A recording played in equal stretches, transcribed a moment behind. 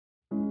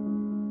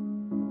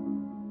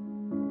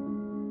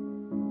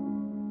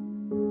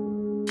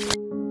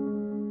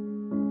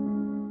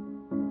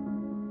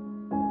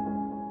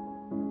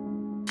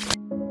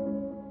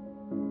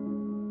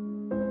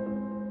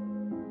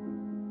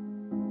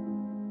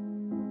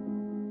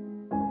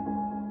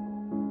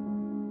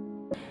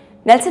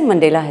Nelson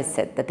Mandela has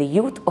said that the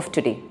youth of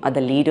today are the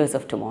leaders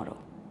of tomorrow.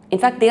 In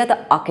fact, they are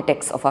the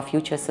architects of our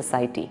future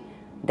society.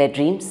 Their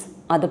dreams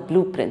are the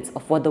blueprints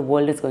of what the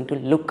world is going to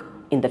look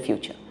in the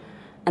future.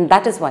 And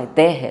that is why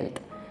their health,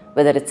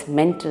 whether it's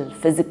mental,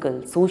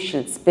 physical,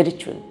 social,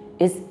 spiritual,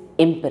 is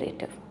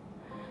imperative.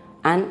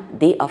 And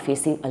they are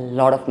facing a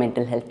lot of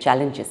mental health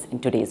challenges in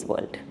today's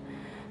world.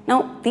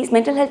 Now, these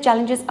mental health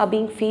challenges are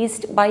being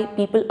faced by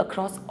people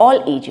across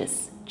all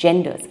ages,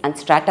 genders, and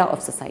strata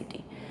of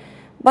society.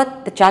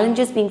 But the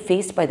challenges being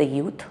faced by the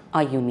youth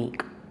are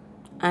unique.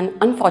 And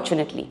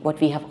unfortunately,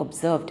 what we have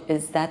observed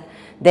is that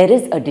there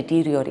is a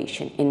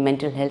deterioration in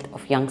mental health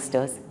of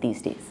youngsters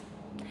these days.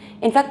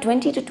 In fact,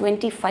 20 to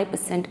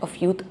 25% of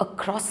youth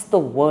across the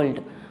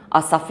world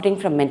are suffering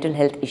from mental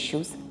health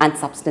issues and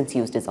substance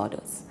use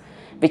disorders,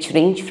 which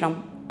range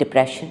from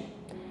depression,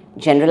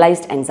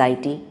 generalized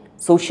anxiety,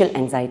 social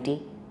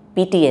anxiety,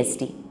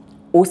 PTSD,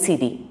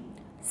 OCD,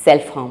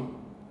 self-harm,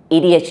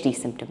 ADHD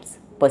symptoms,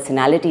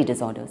 personality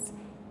disorders,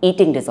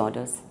 eating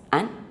disorders,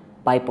 and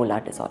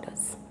bipolar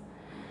disorders.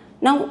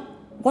 Now,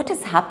 what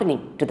is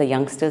happening to the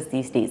youngsters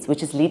these days,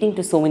 which is leading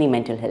to so many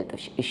mental health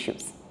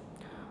issues?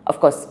 Of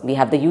course, we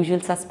have the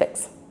usual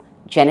suspects,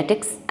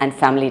 genetics and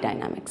family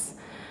dynamics.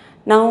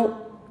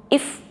 Now,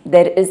 if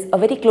there is a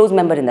very close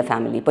member in the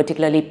family,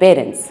 particularly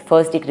parents,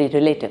 first-degree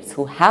relatives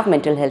who have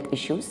mental health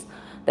issues,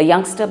 the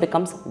youngster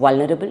becomes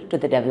vulnerable to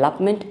the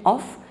development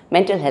of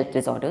mental health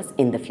disorders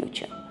in the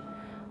future.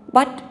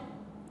 But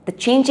the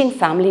changing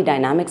family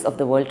dynamics of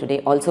the world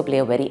today also play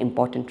a very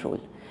important role.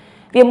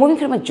 We are moving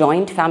from a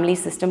joint family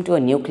system to a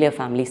nuclear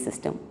family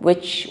system,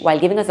 which, while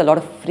giving us a lot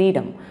of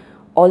freedom,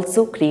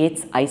 also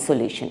creates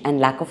isolation and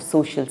lack of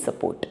social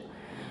support.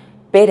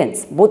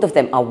 Parents, both of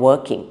them, are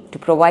working to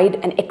provide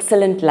an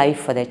excellent life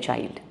for their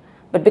child.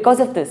 But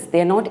because of this,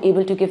 they are not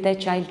able to give their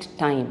child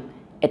time,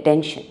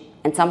 attention,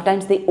 and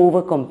sometimes they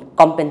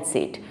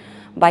overcompensate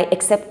by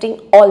accepting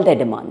all their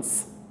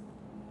demands,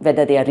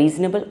 whether they are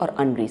reasonable or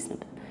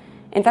unreasonable.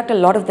 In fact, a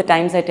lot of the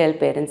times I tell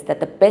parents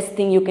that the best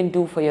thing you can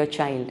do for your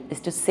child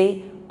is to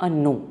say a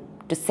no,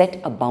 to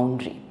set a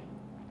boundary.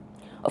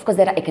 Of course,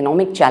 there are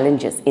economic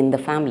challenges in the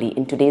family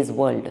in today's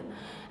world,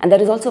 and there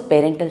is also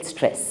parental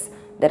stress.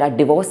 There are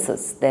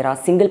divorces, there are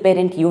single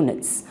parent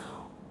units.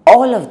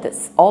 All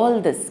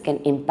this can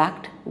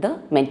impact the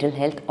mental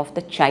health of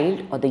the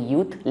child or the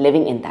youth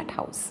living in that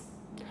house.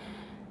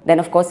 Then,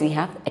 of course, we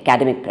have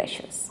academic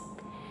pressures.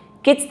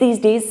 Kids these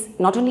days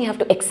not only have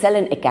to excel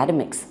in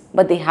academics,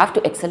 but they have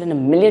to excel in a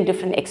million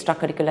different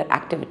extracurricular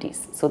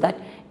activities so that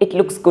it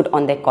looks good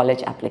on their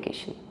college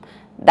application.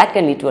 That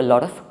can lead to a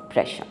lot of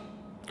pressure.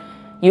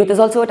 Youth is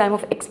also a time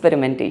of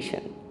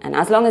experimentation, and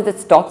as long as it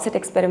stops at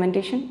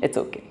experimentation, it's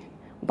okay.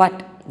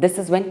 But this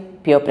is when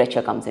peer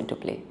pressure comes into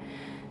play.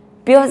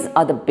 Peers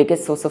are the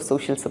biggest source of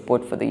social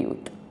support for the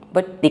youth,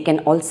 but they can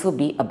also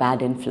be a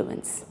bad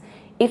influence.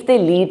 If they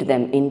lead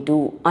them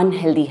into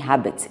unhealthy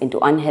habits, into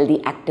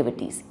unhealthy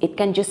activities, it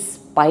can just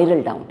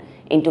spiral down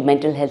into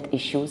mental health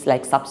issues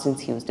like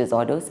substance use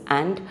disorders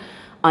and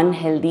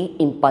unhealthy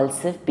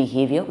impulsive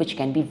behavior, which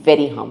can be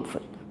very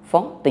harmful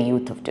for the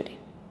youth of today.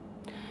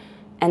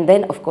 And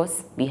then, of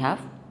course, we have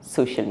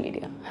social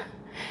media.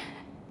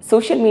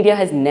 Social media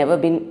has never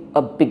been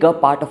a bigger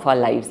part of our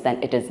lives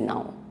than it is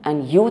now.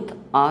 And youth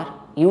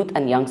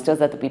and youngsters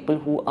are the people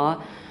who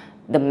are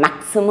the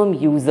maximum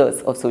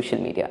users of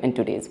social media in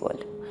today's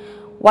world.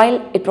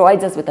 While it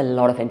provides us with a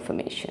lot of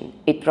information,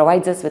 it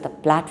provides us with a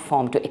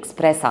platform to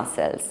express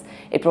ourselves,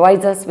 it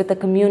provides us with a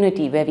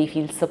community where we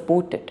feel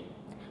supported,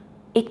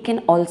 it can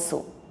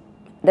also,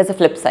 there's a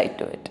flip side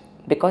to it,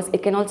 because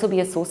it can also be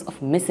a source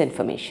of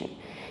misinformation.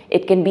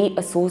 It can be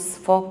a source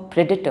for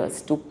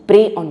predators to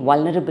prey on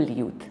vulnerable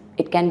youth.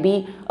 It can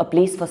be a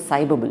place for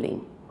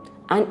cyberbullying,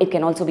 and it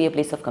can also be a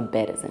place of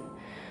comparison.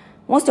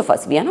 Most of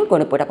us, we are not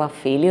going to put up our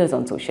failures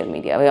on social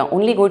media. We are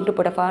only going to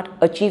put up our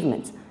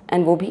achievements,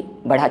 and wo bhi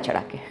badha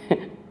chadha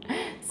ke.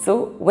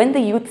 So when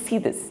the youth see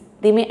this,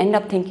 they may end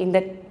up thinking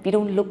that we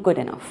don't look good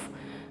enough.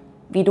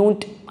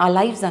 Our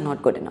lives are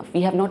not good enough.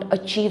 We have not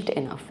achieved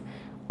enough.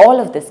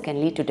 All of this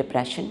can lead to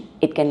depression.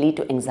 It can lead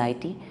to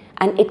anxiety,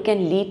 and it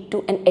can lead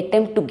to an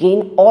attempt to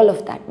gain all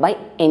of that by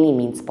any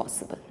means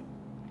possible.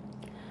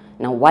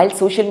 Now, while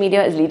social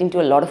media is leading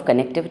to a lot of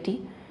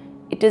connectivity,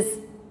 it is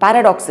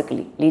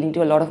paradoxically leading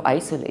to a lot of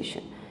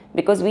isolation,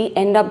 because we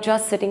end up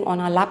just sitting on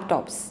our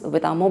laptops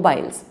with our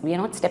mobiles. We are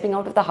not stepping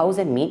out of the house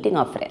and meeting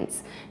our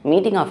friends,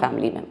 meeting our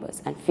family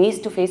members, and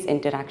face-to-face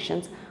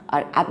interactions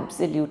are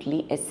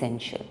absolutely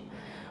essential.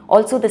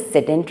 Also, the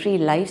sedentary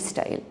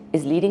lifestyle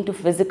is leading to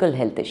physical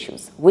health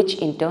issues, which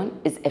in turn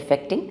is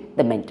affecting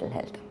the mental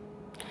health.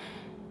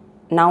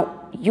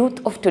 Now,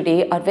 youth of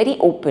today are very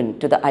open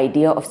to the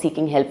idea of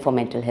seeking help for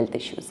mental health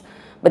issues,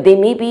 but they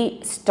may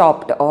be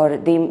stopped, or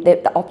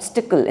the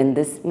obstacle in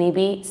this may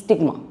be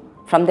stigma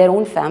from their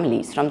own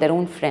families, from their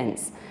own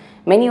friends.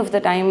 Many of the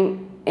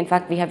time, in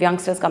fact, we have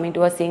youngsters coming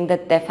to us saying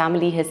that their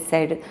family has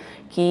said,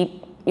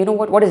 you know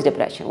what is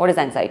depression, what is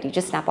anxiety,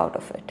 just snap out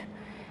of it.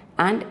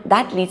 And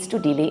that leads to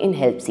delay in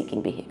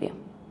help-seeking behavior.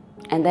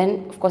 And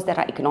then, of course, there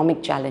are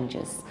economic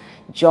challenges,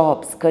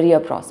 jobs, career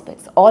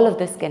prospects. All of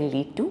this can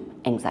lead to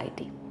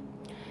anxiety.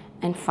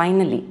 And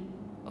finally,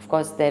 of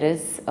course, there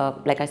is,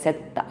 like I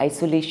said, the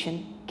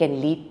isolation can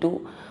lead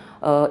to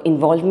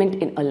involvement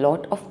in a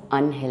lot of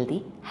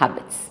unhealthy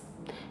habits.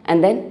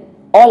 And then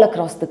all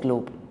across the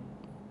globe,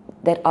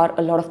 there are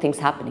a lot of things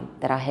happening.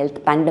 There are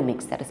health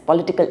pandemics, there is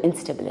political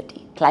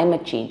instability,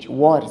 climate change,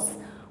 wars.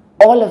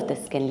 All of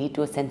this can lead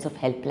to a sense of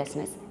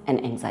helplessness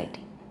and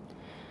anxiety.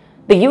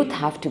 The youth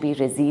have to be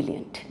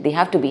resilient. They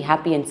have to be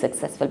happy and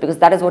successful, because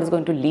that is what is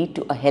going to lead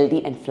to a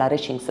healthy and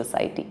flourishing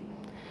society.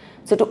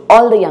 So to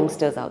all the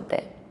youngsters out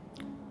there,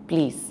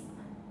 please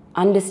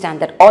understand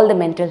that all the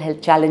mental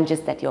health challenges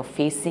that you're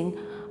facing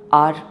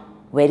are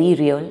very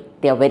real,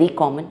 they are very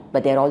common,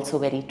 but they're also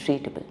very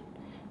treatable.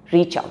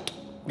 Reach out.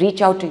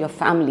 Reach out to your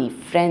family,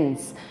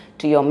 friends,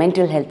 to your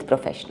mental health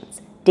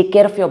professionals. Take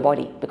care of your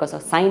body, because a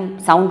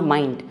sound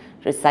mind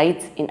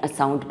resides in a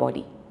sound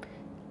body.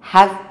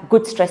 Have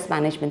good stress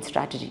management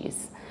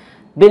strategies.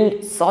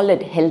 Build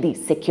solid, healthy,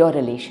 secure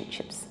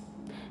relationships.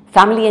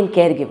 Family and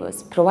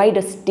caregivers, provide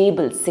a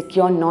stable,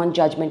 secure,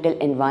 non-judgmental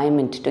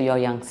environment to your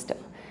youngster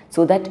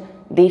so that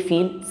they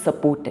feel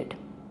supported.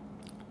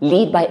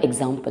 Lead by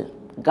example.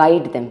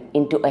 Guide them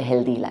into a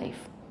healthy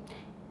life.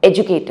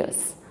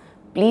 Educators,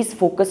 please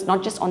focus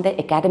not just on their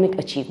academic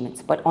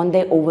achievements, but on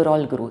their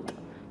overall growth.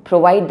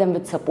 Provide them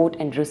with support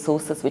and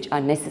resources which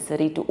are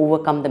necessary to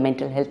overcome the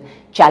mental health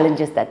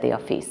challenges that they are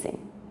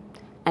facing.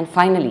 And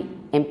finally,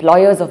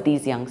 employers of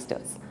these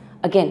youngsters,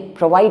 again,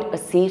 provide a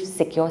safe,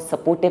 secure,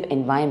 supportive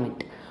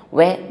environment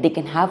where they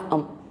can have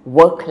a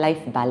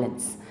work-life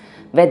balance,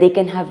 where they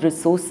can have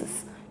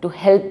resources to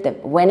help them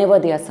whenever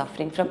they are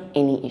suffering from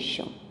any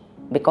issue.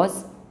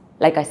 Because,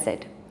 like I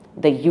said,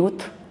 the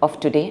youth of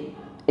today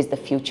is the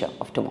future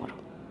of tomorrow.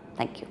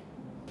 Thank you.